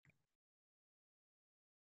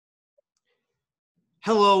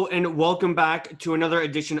Hello and welcome back to another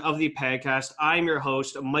edition of the podcast. I'm your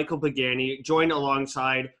host, Michael Pagani, joined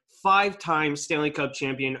alongside five-time Stanley Cup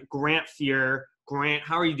champion Grant Fuhr. Grant,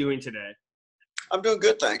 how are you doing today? I'm doing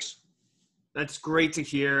good, thanks. That's great to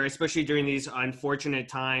hear, especially during these unfortunate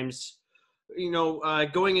times.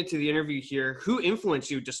 Going into the interview here, who influenced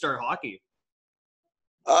you to start hockey?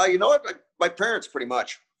 You know what? My parents pretty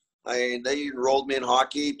much. They enrolled me in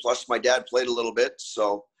hockey, plus my dad played a little bit,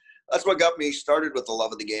 so that's what got me started with the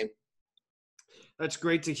love of the game. That's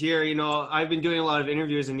great to hear. I've been doing a lot of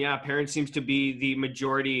interviews, and parents seems to be the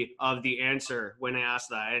majority of the answer when I ask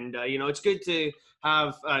that. And, it's good to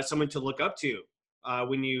have someone to look up to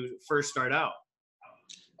when you first start out.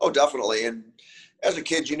 Oh, definitely. And as a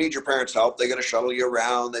kid, you need your parents' help. They got to shuttle you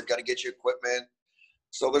around. They've got to get you equipment.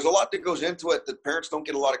 So there's a lot that goes into it that parents don't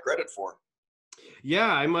get a lot of credit for.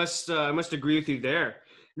 Yeah, I must agree with you there.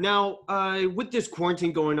 Now, with this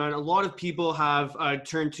quarantine going on, a lot of people have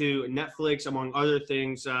turned to Netflix, among other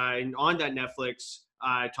things. And on that Netflix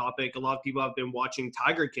topic, a lot of people have been watching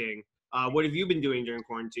Tiger King. What have you been doing during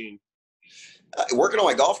quarantine? Working on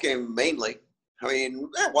my golf game mainly.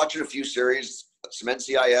 Watching a few series, some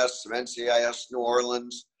NCIS New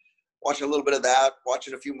Orleans, watching a little bit of that,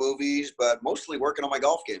 watching a few movies, but mostly working on my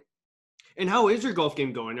golf game. And how is your golf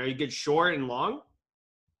game going? Are you good short and long?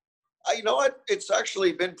 You know what? It's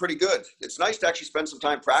actually been pretty good. It's nice to actually spend some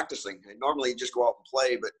time practicing. I normally just go out and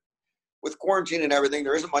play, but with quarantine and everything,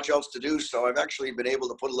 there isn't much else to do. So I've actually been able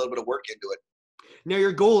to put a little bit of work into it. Now,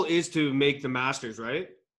 your goal is to make the Masters, right?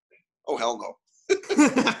 Oh, hell no.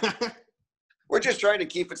 We're just trying to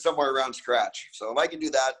keep it somewhere around scratch. So if I can do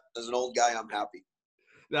that as an old guy, I'm happy.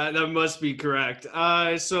 That must be correct.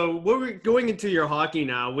 So what we're going into your hockey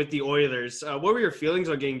now with the Oilers. What were your feelings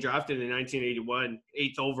on getting drafted in 1981,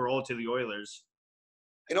 8th overall to the Oilers?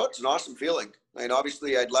 You know, it's an awesome feeling.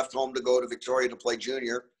 Obviously, I'd left home to go to Victoria to play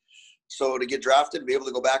junior. So to get drafted and be able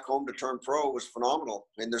to go back home to turn pro was phenomenal.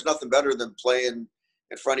 There's nothing better than playing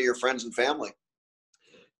in front of your friends and family.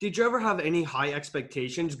 Did you ever have any high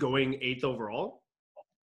expectations going 8th overall?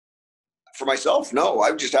 For myself, no.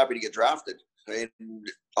 I was just happy to get drafted.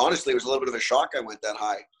 Honestly, it was a little bit of a shock I went that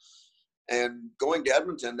high. And going to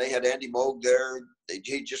Edmonton, they had Andy Moog there.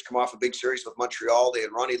 He'd just come off a big series with Montreal. They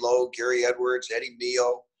had Ronnie Lowe, Gary Edwards, Eddie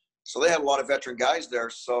Mio. So they had a lot of veteran guys there.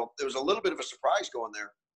 So there was a little bit of a surprise going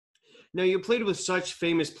there. Now, you played with such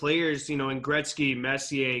famous players, in Gretzky,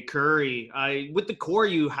 Messier, Curry. With the core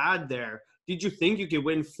you had there, did you think you could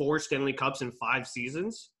win 4 Stanley Cups in 5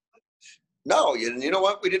 seasons? No, you know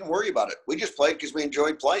what? We didn't worry about it. We just played because we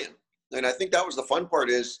enjoyed playing. And I think that was the fun part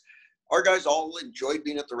is our guys all enjoyed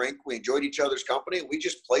being at the rink. We enjoyed each other's company. We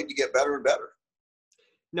just played to get better and better.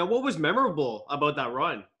 Now, what was memorable about that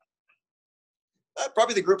run?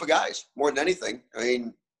 Probably the group of guys more than anything.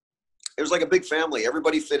 It was like a big family.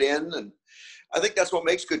 Everybody fit in. And I think that's what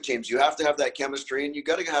makes good teams. You have to have that chemistry, and you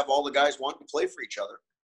got to have all the guys wanting to play for each other.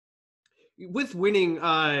 With winning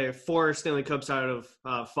 4 Stanley Cups out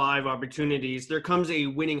of 5 opportunities, there comes a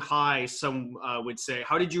winning high, some would say.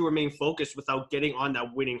 How did you remain focused without getting on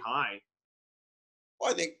that winning high? Well,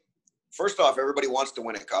 I think, first off, everybody wants to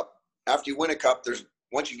win a cup. After you win a cup,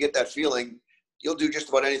 once you get that feeling, you'll do just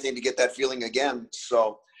about anything to get that feeling again.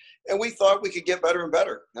 And we thought we could get better and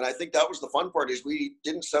better. And I think that was the fun part is we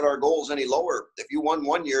didn't set our goals any lower. If you won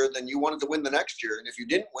one year, then you wanted to win the next year. And if you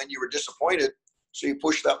didn't win, you were disappointed. So you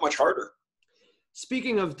pushed that much harder.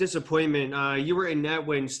 Speaking of disappointment, you were in net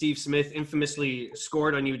when Steve Smith infamously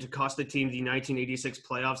scored on you to cost the team the 1986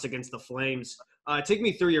 playoffs against the Flames. Take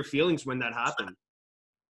me through your feelings when that happened.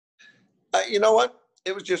 You know what?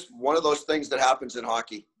 It was just one of those things that happens in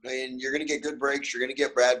hockey. You're going to get good breaks. You're going to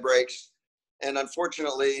get bad breaks. And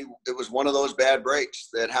unfortunately, it was one of those bad breaks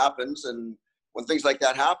that happens. And when things like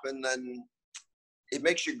that happen, then it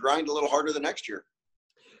makes you grind a little harder the next year.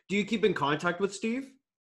 Do you keep in contact with Steve?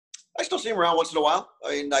 I still see him around once in a while.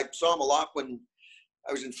 I saw him a lot when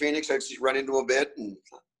I was in Phoenix. I'd run into him a bit and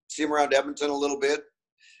see him around Edmonton a little bit.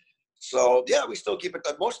 So, yeah, we still keep in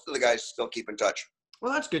touch. Most of the guys still keep in touch.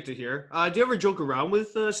 Well, that's good to hear. Do you ever joke around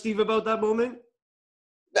with Steve about that moment?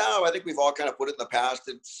 No, I think we've all kind of put it in the past.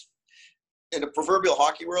 It's in the proverbial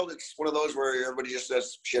hockey world, it's one of those where everybody just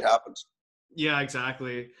says shit happens. Yeah,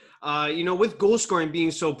 exactly. With goal scoring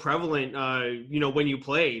being so prevalent, when you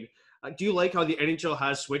played, do you like how the NHL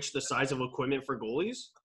has switched the size of equipment for goalies?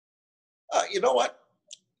 You know what?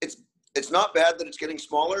 It's not bad that it's getting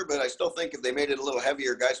smaller, but I still think if they made it a little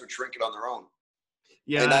heavier, guys would shrink it on their own.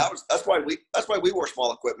 Yeah, and that's why we wore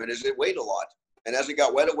small equipment. Is it weighed a lot, and as it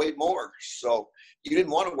got wet, it weighed more. So you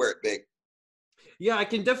didn't want to wear it big. Yeah, I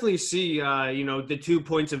can definitely see, the 2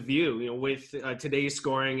 points of view, with today's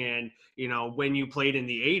scoring and, when you played in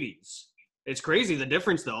the 80s. It's crazy the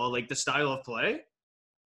difference, though, like the style of play.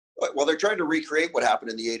 Well, they're trying to recreate what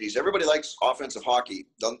happened in the 80s. Everybody likes offensive hockey.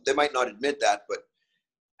 They might not admit that, but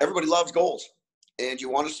everybody loves goals. And you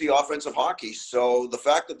want to see offensive hockey. So the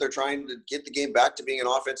fact that they're trying to get the game back to being an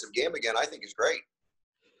offensive game again, I think is great.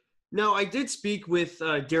 Now, I did speak with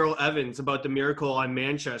Daryl Evans about the miracle on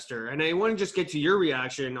Manchester, and I want to just get to your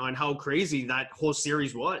reaction on how crazy that whole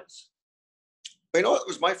series was. But it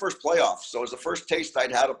was my first playoffs. So it was the first taste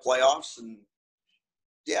I'd had of playoffs. And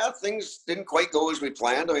yeah, things didn't quite go as we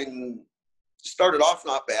planned. I mean, started off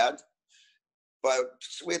not bad, but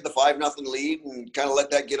we had the 5-0 lead and kind of let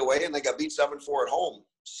that get away, and they got beat 7-4 at home.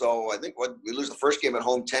 So I think we lose the first game at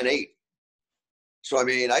home 10-8. So, I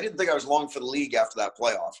mean, I didn't think I was long for the league after that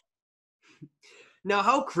playoff. Now,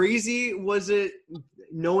 how crazy was it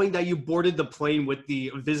knowing that you boarded the plane with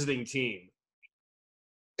the visiting team?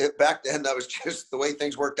 Back then, that was just the way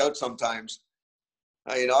things worked out sometimes.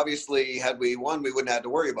 I mean, obviously, had we won, we wouldn't have to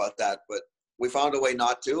worry about that. But we found a way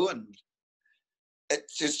not to, and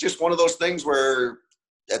it's just one of those things where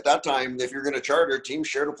at that time, if you're going to charter, teams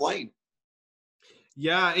shared a plane.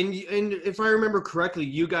 Yeah, and if I remember correctly,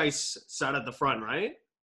 you guys sat at the front, right?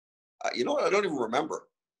 You know what? I don't even remember.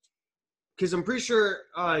 Because I'm pretty sure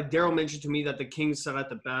Daryl mentioned to me that the Kings sat at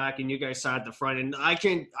the back and you guys sat at the front, and I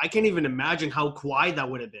can't even imagine how quiet that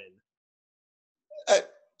would have been.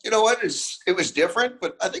 You know what? It was different,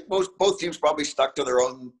 but I think both teams probably stuck to their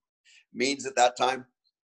own means at that time.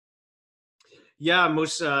 Yeah,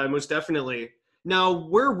 most definitely. Now,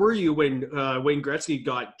 where were you when Wayne Gretzky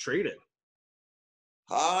got traded?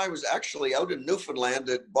 I was actually out in Newfoundland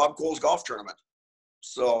at Bob Cole's golf tournament.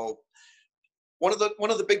 So one of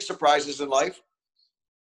the big surprises in life.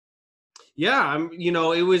 Yeah,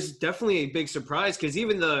 it was definitely a big surprise because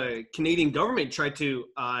even the Canadian government tried to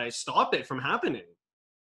stop it from happening.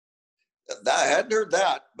 I hadn't heard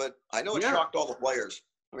that, but I know it shocked all the players.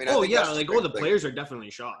 I mean, all the players are definitely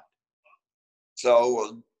shocked.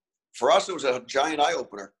 So for us, it was a giant eye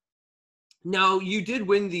opener. Now, you did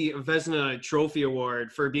win the Vezina Trophy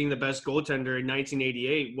Award for being the best goaltender in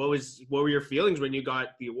 1988. What were your feelings when you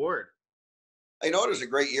got the award? I know it was a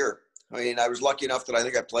great year. I mean, I was lucky enough that I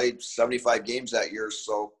think I played 75 games that year.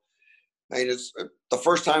 So, I mean, it's the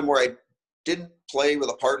first time where I didn't play with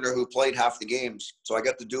a partner who played half the games. So I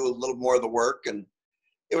got to do a little more of the work, and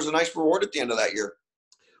it was a nice reward at the end of that year.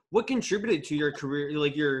 What contributed to your career,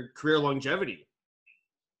 like your career longevity?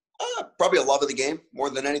 Probably a love of the game more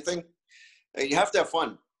than anything. And you have to have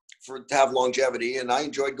fun to have longevity. And I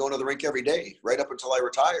enjoyed going to the rink every day, right up until I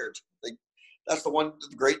retired. That's one of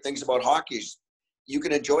the great things about hockey is you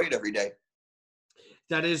can enjoy it every day.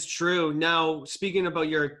 That is true. Now, speaking about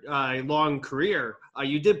your long career,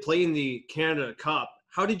 you did play in the Canada Cup.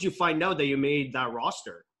 How did you find out that you made that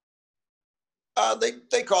roster?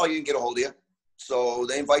 They call you and get a hold of you. So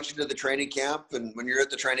they invite you to the training camp. And when you're at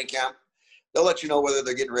the training camp, they'll let you know whether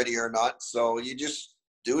they're getting ready or not. So you just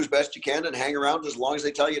do as best you can and hang around as long as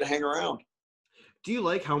they tell you to hang around. Do you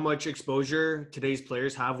like how much exposure today's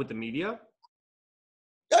players have with the media?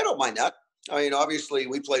 I don't mind that. I mean, obviously,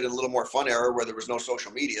 we played in a little more fun era where there was no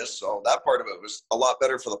social media, so that part of it was a lot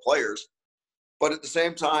better for the players. But at the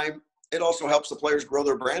same time, it also helps the players grow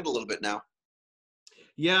their brand a little bit now.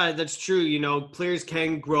 Yeah, that's true. Players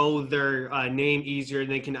can grow their name easier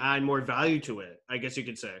and they can add more value to it, I guess you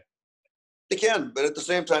could say. They can, but at the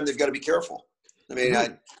same time, they've got to be careful. I mean,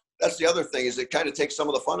 that's the other thing is it kind of takes some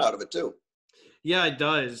of the fun out of it too. Yeah, it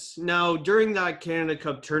does. Now, during that Canada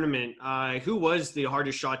Cup tournament, who was the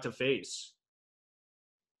hardest shot to face?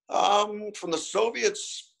 From the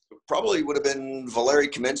Soviets, probably would have been Valeri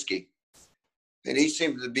Kaminsky. And he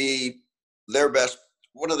seemed to be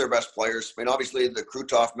one of their best players. I mean, obviously the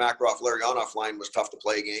Krutov, Makarov, Larionov line was tough to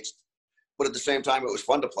play against. But at the same time, it was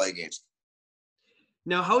fun to play against.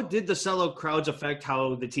 Now, how did the sellout crowds affect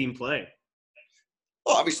how the team play?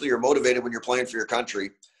 Well, obviously you're motivated when you're playing for your country.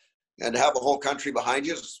 And to have a whole country behind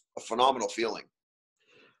you is a phenomenal feeling.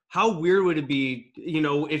 How weird would it be,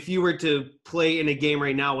 if you were to play in a game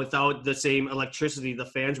right now without the same electricity the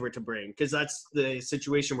fans were to bring? Because that's the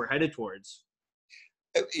situation we're headed towards.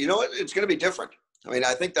 You know what? It's going to be different. I mean,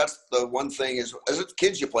 I think that's the one thing is, as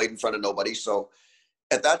kids, you played in front of nobody. So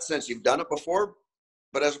at that sense, you've done it before.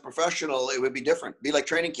 But as a professional, it would be different. It'd be like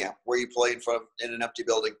training camp where you play in an empty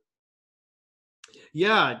building.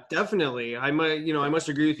 Yeah, definitely. I must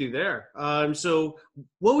agree with you there. So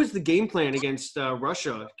what was the game plan against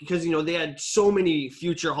Russia? Because, they had so many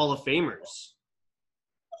future Hall of Famers.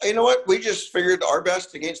 You know what? We just figured our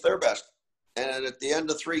best against their best. And at the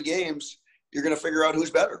end of 3 games, you're going to figure out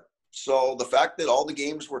who's better. So the fact that all the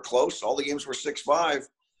games were close, all the games were 6-5,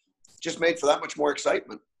 just made for that much more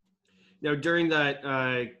excitement. Now, during that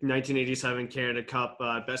 1987 Canada Cup,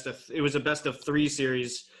 it was a best of 3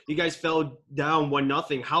 series. You guys fell down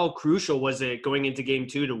 1-0. How crucial was it going into Game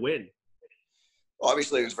 2 to win?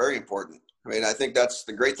 Obviously, it was very important. I mean, I think that's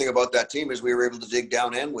the great thing about that team is we were able to dig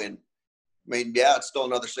down and win. I mean, yeah, it's still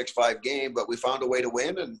another 6-5 game, but we found a way to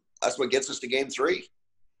win, and that's what gets us to Game 3.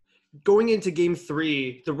 Going into Game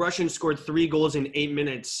 3, the Russians scored 3 goals in 8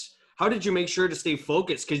 minutes. How did you make sure to stay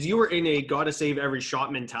focused? Because you were in a gotta save every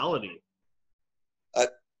shot mentality.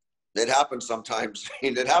 It happens sometimes. I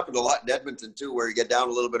mean, it happened a lot in Edmonton too, where you get down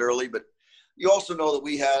a little bit early, but you also know that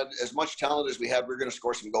we had as much talent as we had, we were going to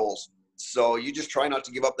score some goals. So you just try not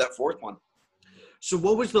to give up that fourth one. So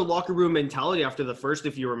what was the locker room mentality after the first,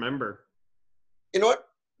 if you remember? You know what?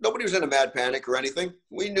 Nobody was in a mad panic or anything.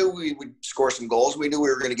 We knew we would score some goals. We knew we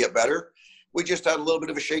were going to get better. We just had a little bit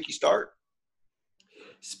of a shaky start.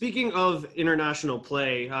 Speaking of international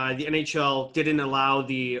play, the NHL didn't allow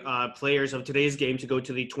the players of today's game to go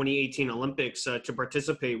to the 2018 Olympics to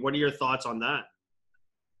participate. What are your thoughts on that?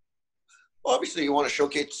 Well, obviously, you want to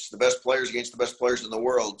showcase the best players against the best players in the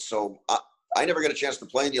world. So I never got a chance to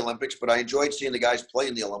play in the Olympics, but I enjoyed seeing the guys play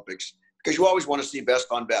in the Olympics because you always want to see best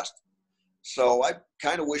on best. So I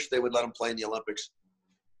kind of wish they would let them play in the Olympics.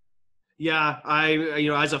 Yeah,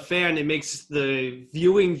 as a fan, it makes the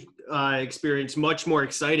viewing experience much more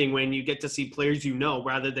exciting when you get to see players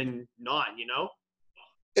rather than not,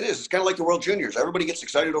 It is. It's kind of like the World Juniors. Everybody gets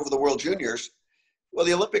excited over the World Juniors. Well,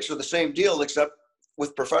 the Olympics are the same deal, except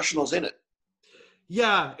with professionals in it.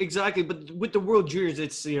 Yeah, exactly. But with the World Juniors,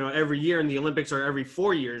 it's, every year, and the Olympics are every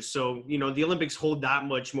 4 years. So, the Olympics hold that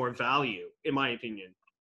much more value, in my opinion.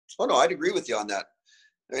 Oh, no, I'd agree with you on that.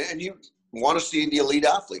 And you want to see the elite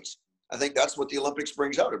athletes. I think that's what the Olympics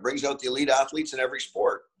brings out. It brings out the elite athletes in every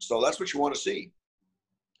sport. So that's what you want to see.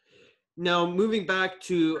 Now, moving back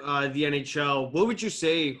to the NHL, what would you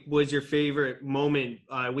say was your favorite moment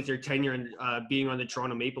with your tenure and being on the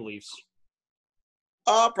Toronto Maple Leafs?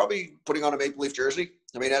 Probably putting on a Maple Leaf jersey.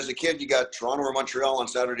 I mean, as a kid, you got Toronto or Montreal on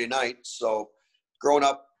Saturday night. So growing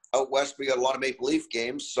up out west, we got a lot of Maple Leaf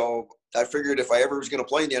games. So I figured if I ever was going to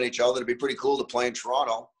play in the NHL, that'd be pretty cool to play in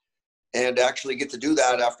Toronto. And actually get to do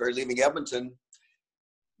that after leaving Edmonton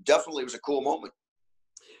definitely was a cool moment.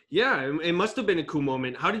 Yeah, it must have been a cool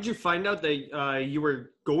moment. How did you find out that you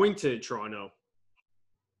were going to Toronto?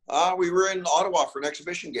 We were in Ottawa for an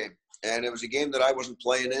exhibition game, and it was a game that I wasn't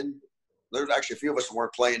playing in. There's actually a few of us who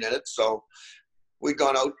weren't playing in it, so we'd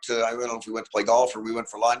gone out to, I don't know if we went to play golf or we went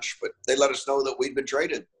for lunch, but they let us know that we'd been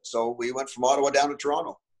traded. So we went from Ottawa down to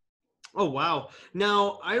Toronto. Oh, wow.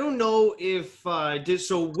 Now, I don't know if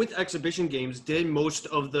with exhibition games, did most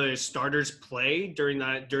of the starters play during the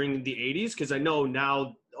 80s? Because I know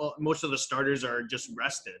now most of the starters are just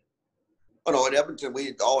rested. Oh, no, in Edmonton,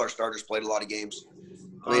 all our starters played a lot of games.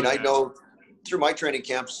 I mean, okay. I know through my training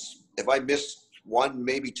camps, if I missed 1,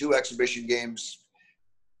 maybe 2 exhibition games,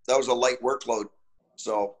 that was a light workload.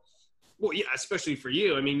 So. Well, yeah, especially for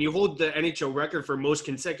you. I mean, you hold the NHL record for most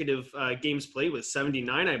consecutive games played with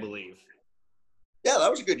 79, I believe. Yeah,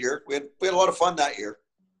 that was a good year. We had a lot of fun that year.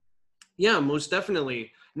 Yeah, most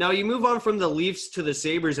definitely. Now, you move on from the Leafs to the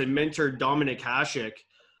Sabres and mentor Dominik Hasek.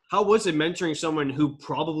 How was it mentoring someone who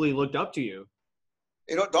probably looked up to you?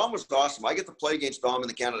 Dom was awesome. I get to play against Dom in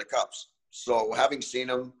the Canada Cups. So having seen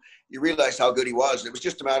him, you realize how good he was. It was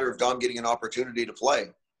just a matter of Dom getting an opportunity to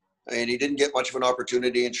play. And he didn't get much of an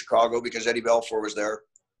opportunity in Chicago because Eddie Belfour was there.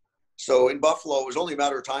 So in Buffalo, it was only a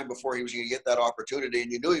matter of time before he was going to get that opportunity,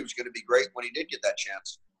 and you knew he was going to be great when he did get that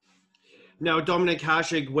chance. Now, Dominik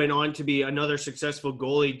Hasek went on to be another successful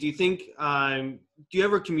goalie. Do you think, do you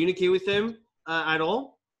ever communicate with him at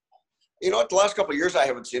all? The last couple of years I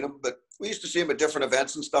haven't seen him, but we used to see him at different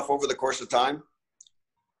events and stuff over the course of time.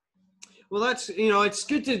 Well, that's, it's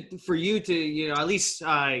good for you to, at least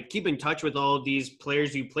keep in touch with all these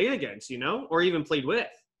players you played against, or even played with.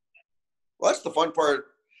 Well, that's the fun part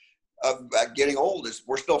of getting old is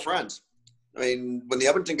we're still friends. I mean, when the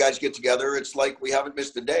Edmonton guys get together, it's like we haven't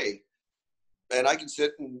missed a day. And I can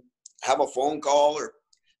sit and have a phone call or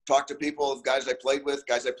talk to people of guys I played with,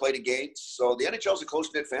 guys I played against. So the NHL is a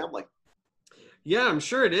close-knit family. Yeah, I'm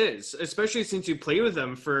sure it is, especially since you play with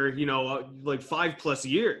them for, like 5+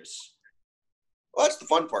 years. Well, that's the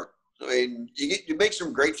fun part. I mean, you make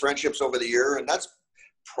some great friendships over the year, and that's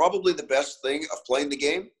probably the best thing of playing the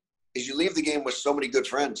game is you leave the game with so many good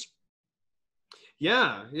friends.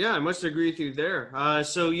 Yeah, I must agree with you there.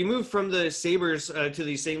 So you moved from the Sabres to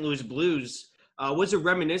the St. Louis Blues. Was it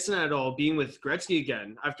reminiscent at all being with Gretzky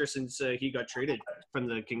again since he got traded from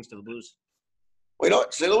the Kings to the Blues? Well,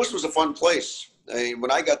 St. Louis was a fun place. I mean,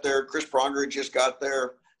 when I got there, Chris Pronger had just got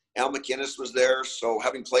there. Al McInnes was there. So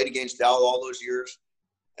having played against Al all those years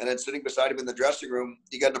and then sitting beside him in the dressing room,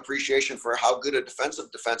 you got an appreciation for how good a defensive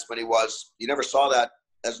defenseman he was. You never saw that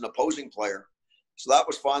as an opposing player. So that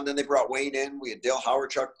was fun. Then they brought Wayne in. We had Dale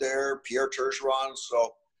Hawerchuk there, Pierre Turgeron.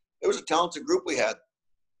 So it was a talented group we had.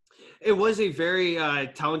 It was a very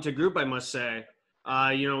talented group, I must say.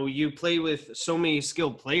 You play with so many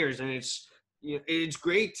skilled players, and it's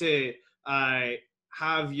great to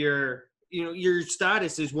have your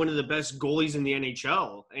status as one of the best goalies in the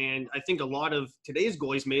NHL. And I think a lot of today's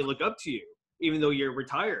goalies may look up to you, even though you're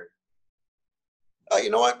retired.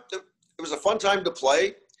 You know what? It was a fun time to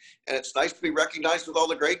play, and it's nice to be recognized with all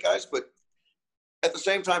the great guys. But at the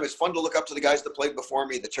same time, it's fun to look up to the guys that played before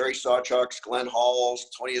me, the Terry Sawchucks, Glenn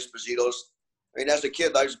Halls, Tony Espositos. I mean, as a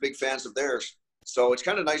kid, I was big fans of theirs. So it's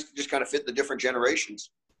kind of nice to just kind of fit the different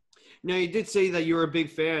generations. Now, you did say that you were a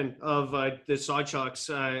big fan of the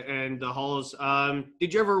Sawchucks and the Halls.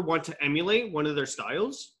 Did you ever want to emulate one of their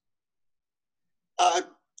styles?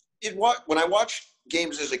 When I watched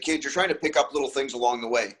games as a kid, you're trying to pick up little things along the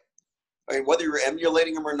way. I mean, whether you're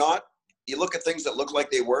emulating them or not, you look at things that look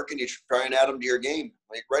like they work and you try and add them to your game.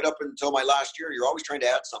 Like right up until my last year, you're always trying to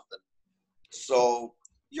add something. So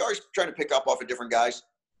you're always trying to pick up off of different guys.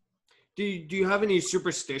 Do you have any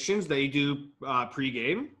superstitions that you do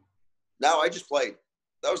pregame? No, I just played.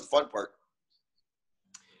 That was the fun part.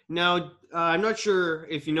 Now, I'm not sure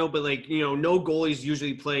if you know, but no goalies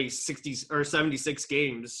usually play 60 or 76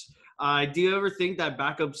 games. Do you ever think that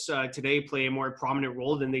backups today play a more prominent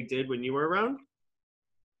role than they did when you were around?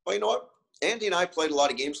 Well, you know what? Andy and I played a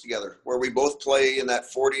lot of games together where we both play in that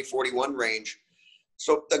 40-41 range.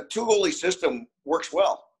 So the two-goalie system works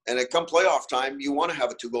well. And at come playoff time, you want to have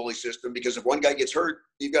a two-goalie system because if one guy gets hurt,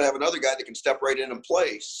 you've got to have another guy that can step right in and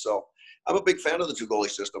play. So I'm a big fan of the two-goalie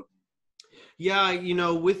system. Yeah,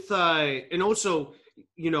 and also,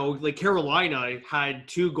 like Carolina had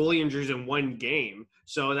two goalie injuries in one game.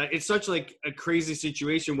 So that it's such like a crazy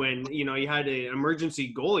situation when, you had an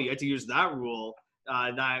emergency goalie, you had to use that rule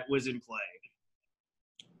that was in play.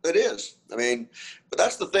 It is. I mean, but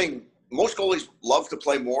that's the thing. Most goalies love to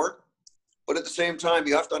play more. But at the same time,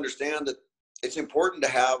 you have to understand that it's important to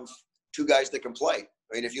have two guys that can play.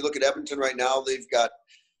 I mean, if you look at Edmonton right now, they've got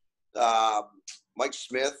Mike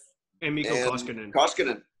Smith and Mikko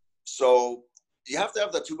Koskinen. So you have to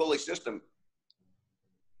have that two-goalie system.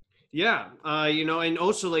 Yeah, and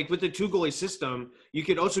also like with the two-goalie system, you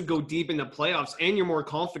could also go deep in the playoffs, and you're more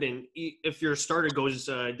confident if your starter goes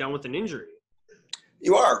down with an injury.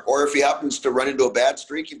 You are. Or if he happens to run into a bad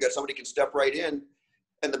streak, you've got somebody who can step right in.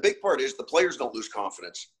 And the big part is the players don't lose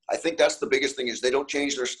confidence. I think that's the biggest thing is they don't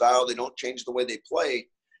change their style. They don't change the way they play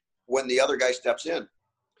when the other guy steps in.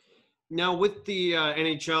 Now, with the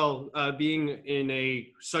NHL being in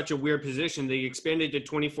such a weird position, they expanded to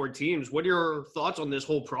 24 teams. What are your thoughts on this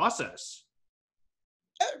whole process?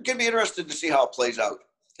 I'm going to be interested to see how it plays out.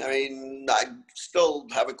 I mean, I still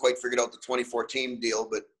haven't quite figured out the 24-team deal,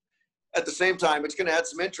 but at the same time, it's going to add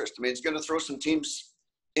some interest. I mean, it's going to throw some teams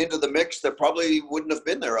into the mix that probably wouldn't have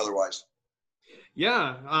been there otherwise.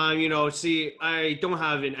 Yeah. I don't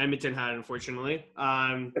have an Edmonton hat, unfortunately.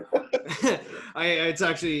 It's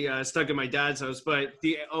actually stuck in my dad's house, but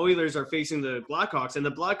the Oilers are facing the Blackhawks, and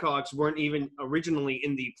the Blackhawks weren't even originally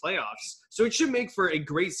in the playoffs. So it should make for a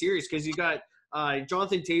great series because you got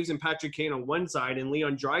Jonathan Toews and Patrick Kane on one side and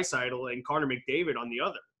Leon Draisaitl and Connor McDavid on the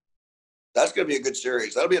other. That's going to be a good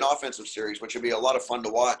series. That'll be an offensive series, which will be a lot of fun to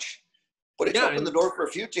watch. But it's opened the door for a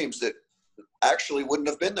few teams that actually wouldn't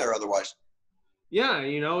have been there otherwise. Yeah,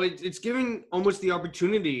 it's given almost the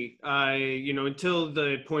opportunity, until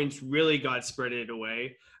the points really got spreaded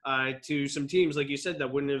away to some teams, like you said,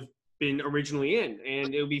 that wouldn't have been originally in.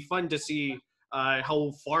 And it would be fun to see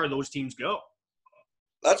how far those teams go.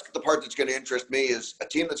 That's the part that's going to interest me is a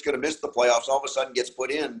team that's going to miss the playoffs all of a sudden gets put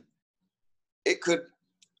in. It could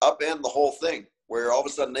upend the whole thing where all of a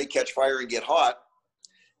sudden they catch fire and get hot.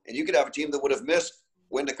 And you could have a team that would have missed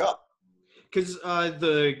win the cup. Because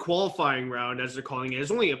the qualifying round, as they're calling it, is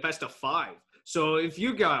only a best of 5. So if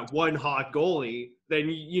you got one hot goalie, then,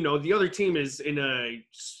 the other team is in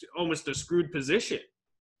almost a screwed position.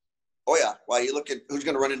 Oh, yeah. Well, you look at who's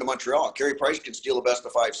going to run into Montreal. Carey Price can steal a best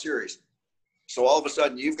of 5 series. So all of a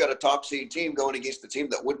sudden, you've got a top seed team going against a team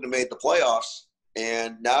that wouldn't have made the playoffs.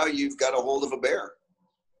 And now you've got a hold of a bear.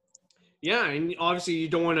 Yeah, and obviously you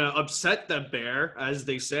don't want to upset the bear, as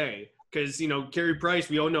they say, because, Carey Price,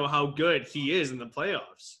 we all know how good he is in the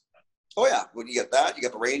playoffs. Oh, yeah. When you get that, you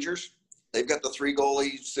got the Rangers. They've got the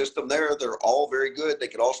 3-goalie system there. They're all very good. They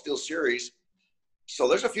could all steal series. So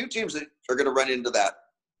there's a few teams that are going to run into that.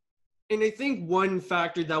 And I think one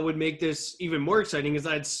factor that would make this even more exciting is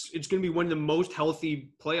that it's going to be one of the most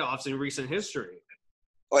healthy playoffs in recent history.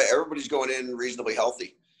 Oh, everybody's going in reasonably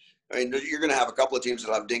healthy. I mean, you're going to have a couple of teams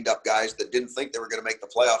that have dinged up guys that didn't think they were going to make the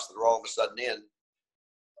playoffs that are all of a sudden in.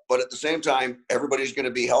 But at the same time, everybody's going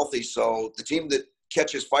to be healthy. So the team that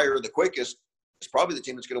catches fire the quickest is probably the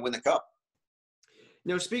team that's going to win the cup.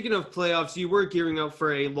 Now, speaking of playoffs, you were gearing up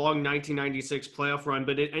for a long 1996 playoff run,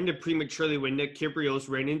 but it ended prematurely when Nick Kypreos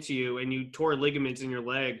ran into you and you tore ligaments in your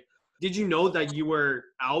leg. Did you know that you were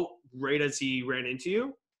out right as he ran into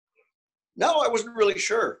you? No, I wasn't really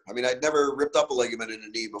sure. I mean, I'd never ripped up a ligament in a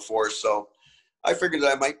knee before, so I figured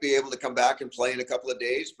that I might be able to come back and play in a couple of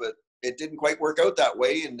days, but it didn't quite work out that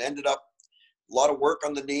way and ended up a lot of work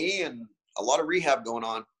on the knee and a lot of rehab going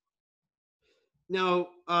on. Now,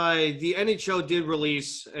 the NHL did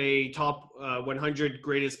release a top 100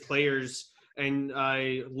 greatest players and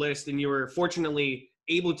list, and you were fortunately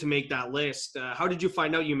able to make that list. How did you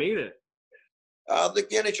find out you made it? The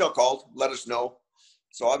NHL called, let us know.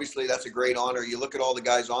 So obviously that's a great honor. You look at all the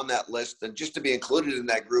guys on that list, and just to be included in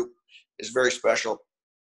that group is very special.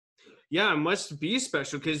 Yeah, it must be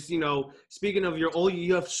special because, you know, speaking of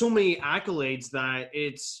you have so many accolades that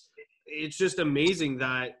it's just amazing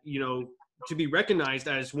that, you know, to be recognized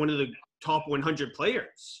as one of the top 100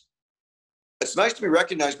 players. It's nice to be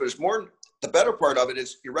recognized, but it's more, the better part of it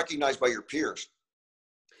is you're recognized by your peers.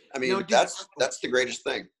 I mean, now, that's the greatest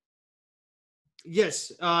thing.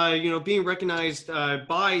 Yes, you know, being recognized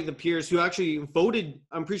by the peers who actually voted.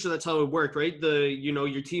 I'm pretty sure that's how it worked, right? You know,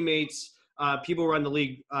 your teammates, people around the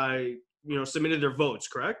league, you know, submitted their votes,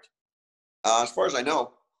 correct? As far as I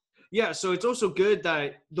know. Yeah, so it's also good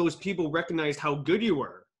that those people recognized how good you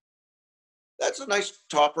were. That's a nice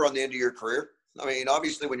topper on the end of your career. I mean,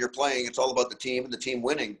 obviously when you're playing, it's all about the team and the team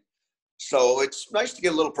winning. So it's nice to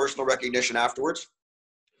get a little personal recognition afterwards.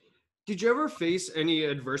 Did you ever face any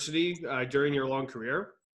adversity during your long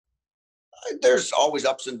career? There's always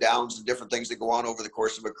ups and downs and different things that go on over the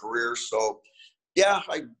course of a career. So, yeah,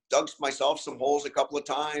 I dug myself some holes a couple of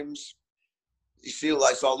times.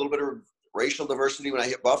 I saw a little bit of racial diversity when I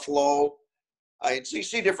hit Buffalo. So you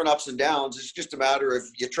see different ups and downs. It's just a matter of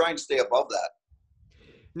you try and stay above that.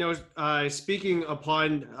 Now, speaking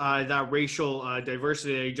upon that racial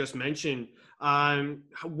diversity that you just mentioned,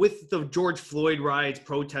 with the George Floyd riots,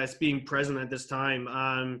 protests being present at this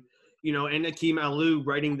time, you know, and Akeem Alou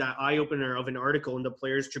writing that eye opener of an article in the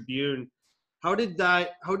Players Tribune, how did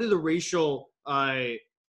the racial,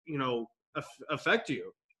 you know, affect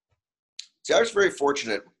you? See, I was very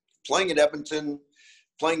fortunate playing in Edmonton,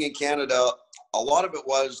 playing in Canada. A lot of it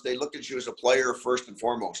was they looked at you as a player first and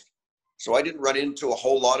foremost. So I didn't run into a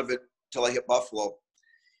whole lot of it till I hit Buffalo.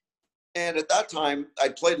 And at that time,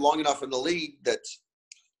 I'd played long enough in the league that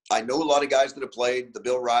I know a lot of guys that have played, the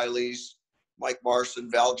Bill Rileys, Mike Marson,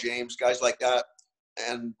 Val James, guys like that,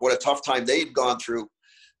 and what a tough time they'd gone through.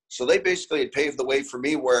 So they basically had paved the way for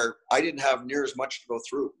me where I didn't have near as much to go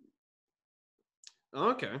through.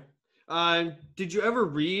 Okay. Did you ever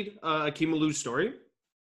read Akeem Alou's story?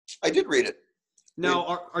 I did read it.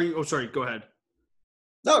 Now, are you? Oh, sorry. Go ahead.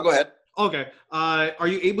 No, go ahead. Okay. Are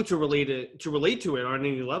you able to relate to it on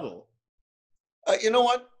any level? You know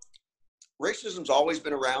what? Racism's always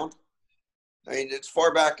been around. I mean, as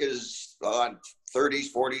far back as 30s,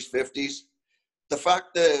 40s, 50s. The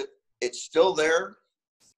fact that it's still there,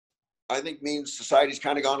 I think, means society's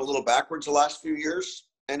kind of gone a little backwards the last few years.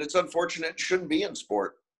 And it's unfortunate. It shouldn't be in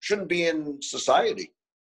sport. Shouldn't be in society.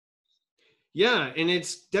 Yeah, and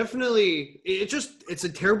it's definitely it's a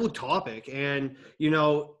terrible topic, and you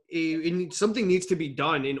know something needs to be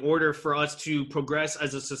done in order for us to progress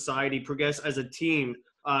as a society, progress as a team,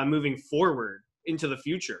 moving forward into the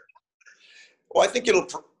future. Well, I think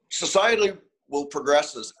society will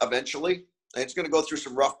progress eventually, and it's going to go through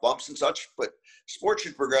some rough bumps and such. But sport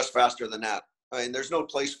should progress faster than that. I mean, there's no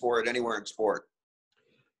place for it anywhere in sport.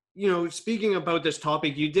 You know, speaking about this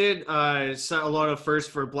topic, you did set a lot of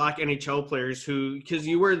firsts for Black NHL players because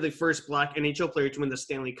you were the first Black NHL player to win the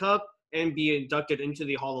Stanley Cup and be inducted into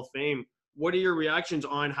the Hall of Fame. What are your reactions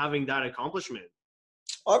on having that accomplishment?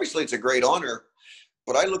 Obviously, it's a great honor,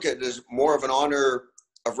 but I look at it as more of an honor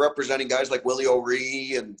of representing guys like Willie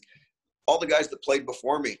O'Ree and all the guys that played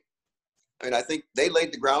before me. I mean, I think they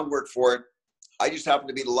laid the groundwork for it. I just happened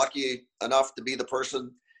to be lucky enough to be the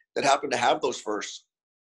person that happened to have those firsts.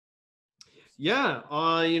 Yeah,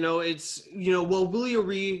 you know, well, Willie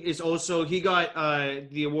O'Ree is also, he got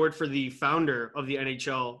the award for the founder of the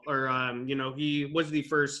NHL, or, you know, he was the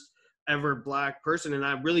first ever Black person, and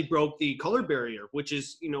that really broke the color barrier, which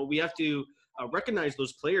is, you know, we have to recognize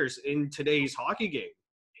those players in today's hockey game.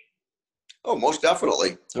 Oh, most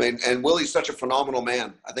definitely. I mean, and Willie's such a phenomenal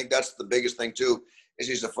man. I think that's the biggest thing too, is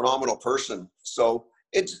he's a phenomenal person. So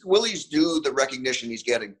it's Willie's due the recognition he's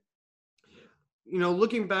getting. You know,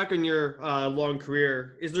 looking back on your long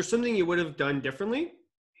career, is there something you would have done differently?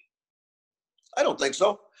 I don't think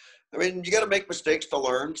so. I mean, you got to make mistakes to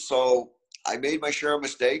learn. So I made my share of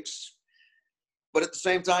mistakes, but at the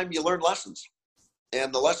same time, you learn lessons.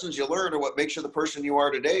 And the lessons you learn are what makes you the person you are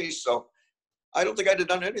today. So I don't think I'd have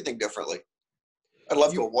done anything differently. I'd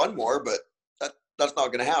love to have won more, but that's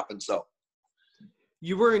not going to happen. So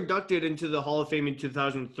you were inducted into the Hall of Fame in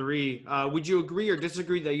 2003. Would you agree or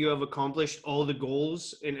disagree that you have accomplished all the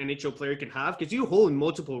goals an NHL player can have? Because you hold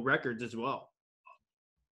multiple records as well.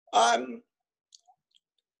 Would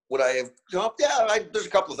I have? Yeah, there's a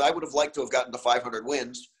couple of. I would have liked to have gotten to 500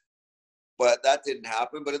 wins, but that didn't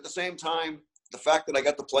happen. But at the same time, the fact that I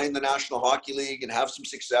got to play in the National Hockey League and have some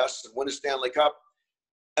success and win a Stanley Cup,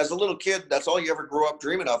 as a little kid, that's all you ever grew up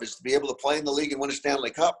dreaming of, is to be able to play in the league and win a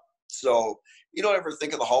Stanley Cup. So you don't ever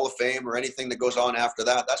think of the Hall of Fame or anything that goes on after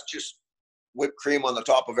that. That's just whipped cream on the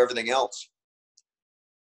top of everything else.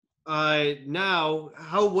 Now,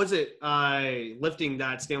 how was it lifting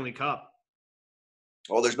that Stanley Cup?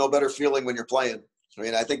 Oh, there's no better feeling when you're playing. I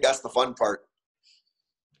mean, I think that's the fun part.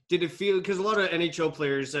 Did it feel, because a lot of NHL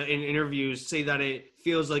players in interviews say that it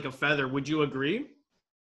feels like a feather. Would you agree?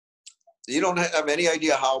 You don't have any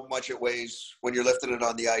idea how much it weighs when you're lifting it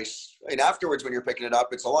on the ice. I mean, afterwards, when you're picking it up,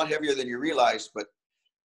 it's a lot heavier than you realize, but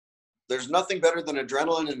there's nothing better than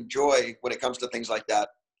adrenaline and joy when it comes to things like that.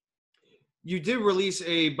 You did release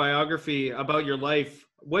a biography about your life.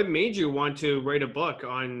 What made you want to write a book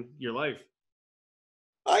on your life?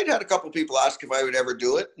 I'd had a couple people ask if I would ever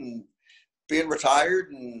do it, and being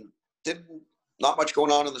retired and not much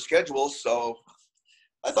going on in the schedule. So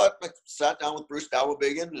I thought I sat down with Bruce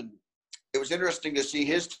Dalwabigan, and it was interesting to see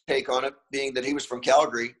his take on it, being that he was from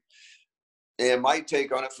Calgary, and my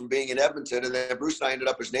take on it from being in Edmonton. And then Bruce and I ended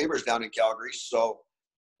up as neighbors down in Calgary. So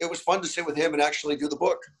it was fun to sit with him and actually do the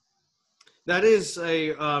book. That is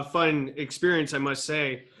a fun experience, I must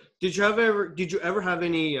say. Did you ever have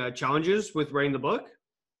any challenges with writing the book?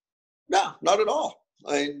 No, not at all.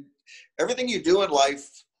 Everything you do in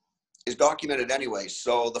life is documented anyway.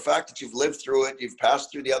 So the fact that you've lived through it, you've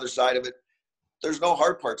passed through the other side of it, there's no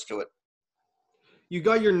hard parts to it. You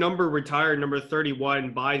got your number retired, number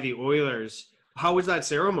 31, by the Oilers. How was that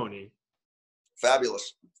ceremony?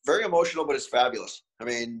 Fabulous. Very emotional, but it's fabulous. I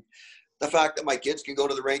mean, the fact that my kids can go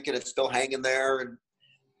to the rink and it's still hanging there, and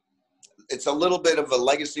it's a little bit of a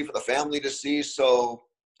legacy for the family to see. So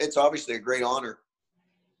it's obviously a great honor.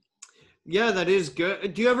 Yeah, that is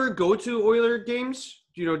good. Do you ever go to Oiler games?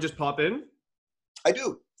 Do you just pop in? I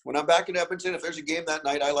do. When I'm back in Edmonton, if there's a game that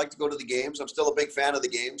night, I like to go to the games. I'm still a big fan of the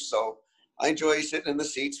games, so I enjoy sitting in the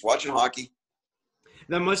seats watching hockey.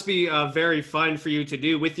 That must be very fun for you to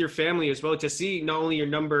do with your family as well, to see not only your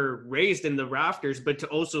number raised in the rafters, but to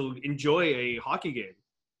also enjoy a hockey game.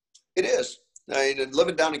 It is.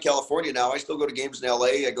 Living down in California now, I still go to games in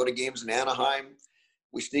LA. I go to games in Anaheim.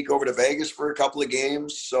 We sneak over to Vegas for a couple of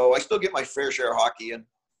games. So I still get my fair share of hockey in.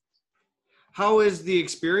 How has the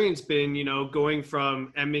experience been, going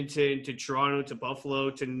from Edmonton to Toronto to Buffalo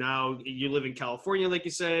to now you live in California, like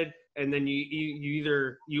you said, and then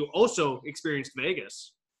you also experienced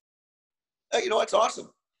Vegas? It's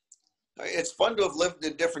awesome. It's fun to have lived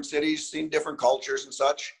in different cities, seen different cultures and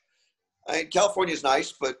such. California is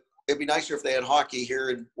nice, but it'd be nicer if they had hockey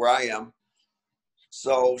here where I am.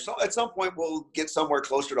 So at some point we'll get somewhere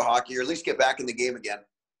closer to hockey, or at least get back in the game again.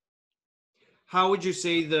 How would you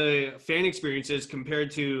say the fan experience is compared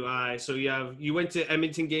to, you went to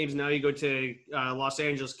Edmonton games, now you go to Los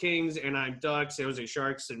Angeles Kings, Anaheim Ducks, San Jose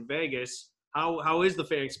Sharks, and Vegas. How is the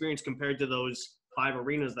fan experience compared to those 5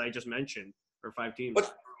 arenas that I just mentioned, or 5 teams?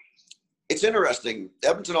 But it's interesting.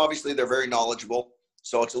 Edmonton, obviously, they're very knowledgeable,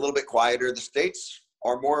 so it's a little bit quieter. The States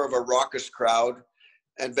are more of a raucous crowd.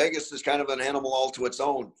 And Vegas is kind of an animal all to its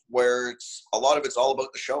own, where a lot of it's all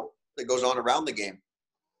about the show that goes on around the game.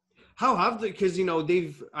 How have they? Because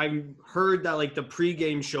I've heard that the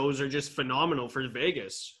pregame shows are just phenomenal for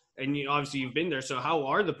Vegas, and obviously you've been there. So how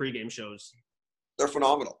are the pregame shows? They're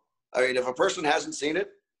phenomenal. I mean, if a person hasn't seen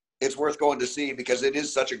it, it's worth going to see because it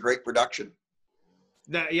is such a great production.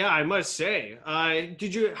 I must say.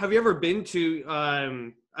 Have you ever been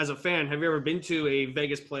to? As a fan, have you ever been to a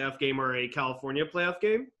Vegas playoff game or a California playoff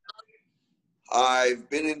game? I've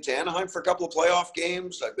been into Anaheim for a couple of playoff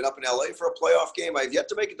games. I've been up in LA for a playoff game. I've yet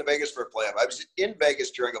to make it to Vegas for a playoff. I was in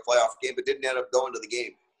Vegas during a playoff game, but didn't end up going to the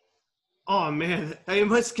game. Oh man, I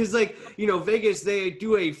must because Vegas, they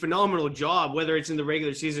do a phenomenal job whether it's in the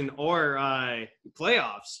regular season or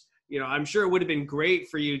playoffs. I'm sure it would have been great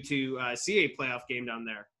for you to see a playoff game down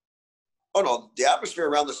there. Oh no, the atmosphere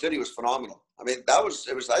around the city was phenomenal. I mean, it was.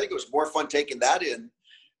 I think it was more fun taking that in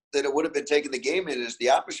than it would have been taking the game in. Is the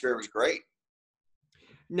atmosphere was great.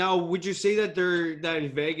 Now, would you say that that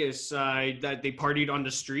in Vegas that they partied on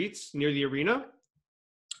the streets near the arena?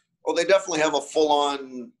 Well, they definitely have a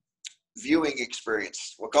full-on viewing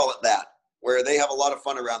experience. We'll call it that, where they have a lot of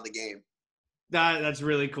fun around the game. That's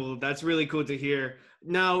really cool. That's really cool to hear.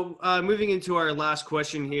 Now, moving into our last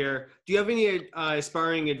question here, do you have any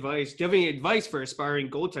aspiring advice? Do you have any advice for aspiring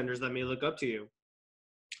goaltenders that may look up to you?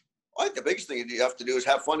 I think the biggest thing you have to do is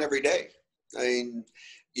have fun every day. I mean,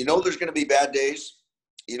 there's going to be bad days.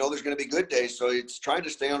 There's going to be good days. So it's trying to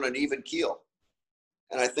stay on an even keel.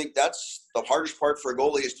 And I think that's the hardest part for a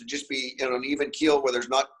goalie is to just be in an even keel where there's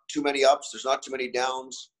not too many ups, there's not too many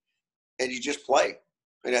downs, and you just play.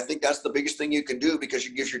 And I think that's the biggest thing you can do because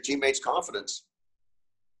it gives your teammates confidence.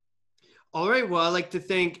 All right. Well, I'd like to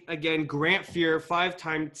thank, again, Grant Fuhr,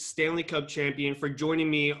 5-time Stanley Cup champion, for joining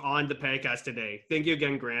me on the podcast today. Thank you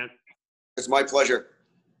again, Grant. It's my pleasure.